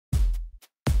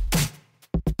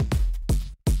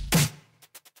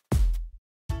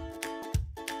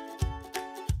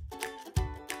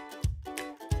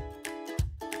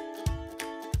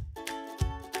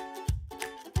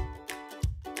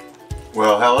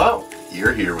Well, hello.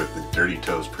 You're here with the Dirty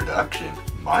Toes production.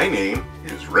 My name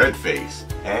is Redface,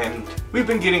 and we've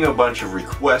been getting a bunch of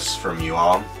requests from you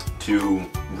all to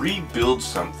rebuild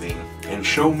something and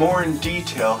show more in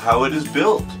detail how it is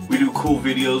built. We do cool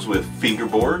videos with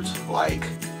fingerboards, like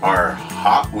our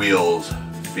Hot Wheels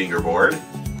fingerboard,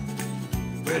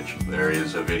 which there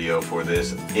is a video for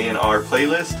this in our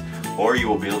playlist, or you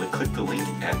will be able to click the link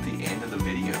at the end of the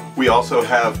video. We also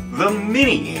have the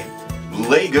mini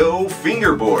LEGO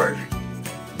Fingerboard,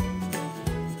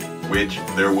 which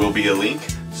there will be a link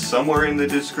somewhere in the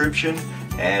description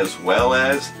as well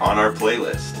as on our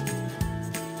playlist.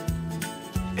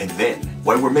 And then,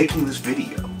 while we're making this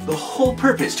video, the whole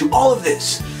purpose to all of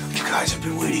this, what you guys have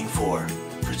been waiting for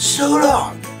so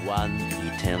long. One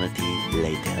eternity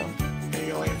later.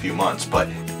 Maybe only a few months, but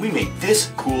we made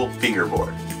this cool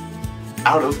fingerboard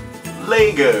out of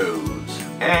Legos.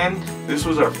 And this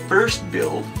was our first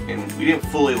build, and we didn't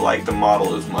fully like the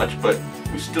model as much, but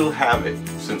we still have it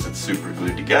since it's super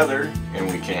glued together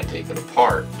and we can't take it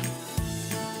apart.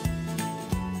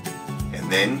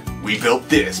 And then we built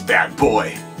this bad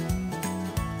boy.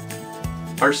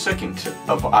 Our second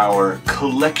of our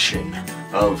collection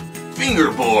of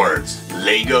fingerboards.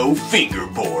 LEGO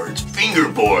Fingerboards.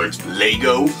 Fingerboards.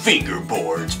 LEGO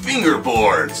Fingerboards.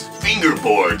 Fingerboards.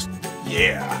 Fingerboards.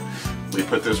 Yeah. We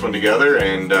put this one together,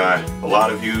 and a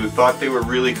lot of you thought they were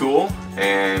really cool,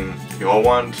 and you all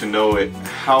wanted to know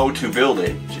how to build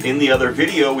it. In the other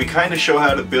video, we kind of show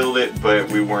how to build it, but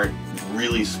we weren't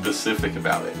really specific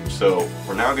about it. So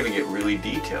we're now going to get really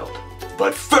detailed.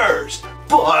 But first,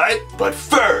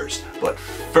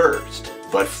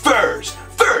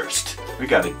 we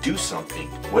got to do something.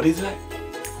 What is that?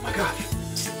 Oh my gosh.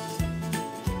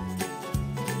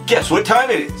 Guess what time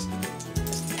it is?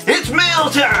 It's mail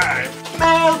time!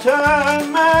 Mail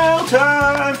time! Mail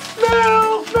time!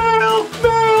 Mail! Mail!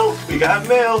 Mail! We got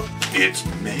mail. It's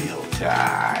mail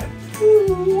time. Woo,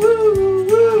 woo,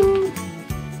 woo.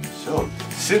 So,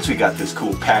 since we got this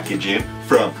cool package in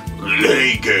from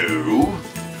LEGO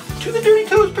to the Dirty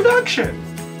Toes production,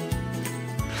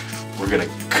 we're gonna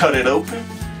cut it open,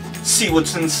 see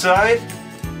what's inside,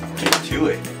 get to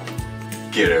it.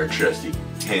 Get our trusty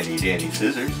handy dandy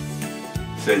scissors.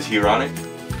 It says here on it,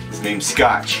 his name's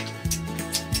Scotch.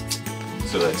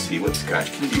 So let's see what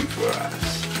Scotch can do for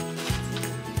us.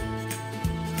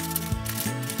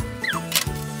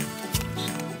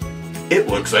 It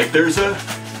looks like there's a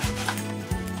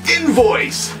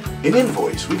invoice. An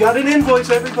invoice. We got an invoice,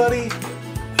 everybody.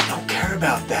 We don't care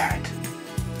about that.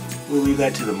 We'll leave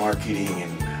that to the marketing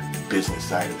and business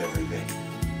side of everything.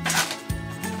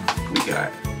 We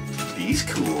got these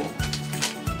cool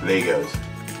Legos.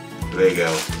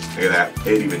 Lego. Look at that.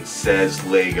 It even says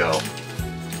Lego.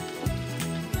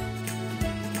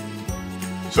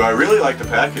 So I really like the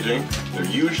packaging. They're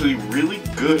usually really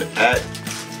good at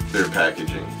their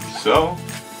packaging. So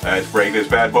let's break this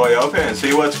bad boy open and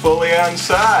see what's fully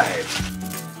inside.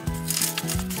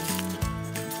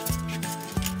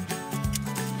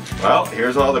 Well,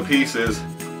 here's all the pieces.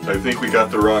 I think we got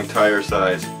the wrong tire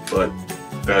size, but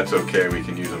that's okay. We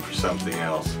can use them for something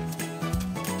else.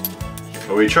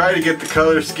 But we try to get the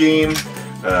color scheme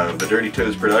of the Dirty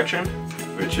Toes production,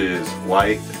 which is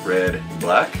white, red,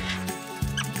 black.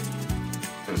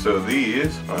 And so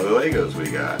these are the Legos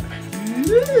we got.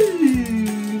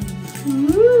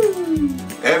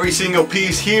 Every single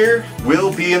piece here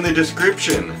will be in the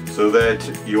description so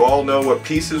that you all know what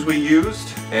pieces we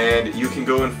used and you can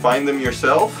go and find them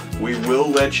yourself. We will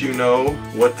let you know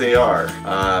what they are.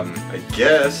 I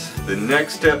guess the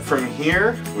next step from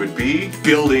here would be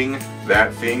building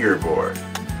that fingerboard.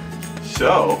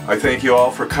 So I thank you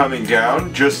all for coming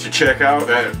down just to check out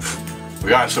that we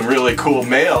got some really cool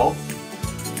mail.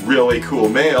 Really cool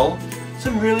mail.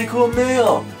 Some really cool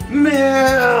mail.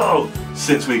 Mail!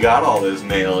 Since we got all this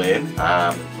mail in,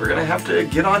 we're gonna have to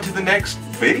get on to the next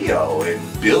video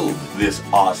and build this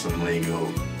awesome LEGO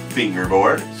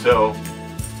fingerboard. So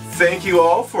thank you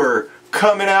all for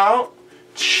coming out,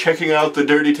 checking out the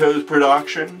Dirty Toes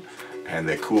production and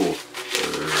the cool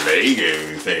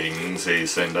LEGO things they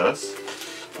send us.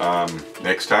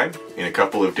 Next time, in a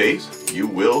couple of days, you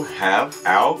will have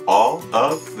out all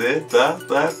of the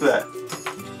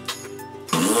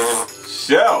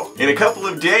So, in a couple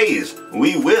of days,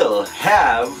 we will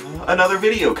have another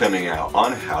video coming out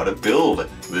on how to build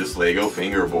this LEGO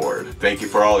fingerboard. Thank you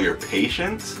for all your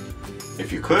patience.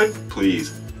 If you could,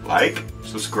 please like,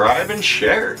 subscribe, and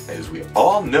share. As we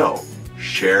all know,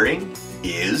 sharing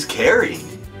is caring.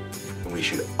 And we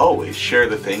should always share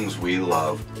the things we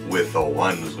love with the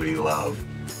ones we love.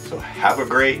 So have a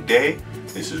great day.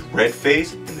 This is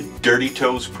Redface and the Dirty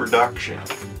Toes production.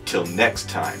 Till next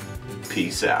time,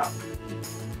 peace out.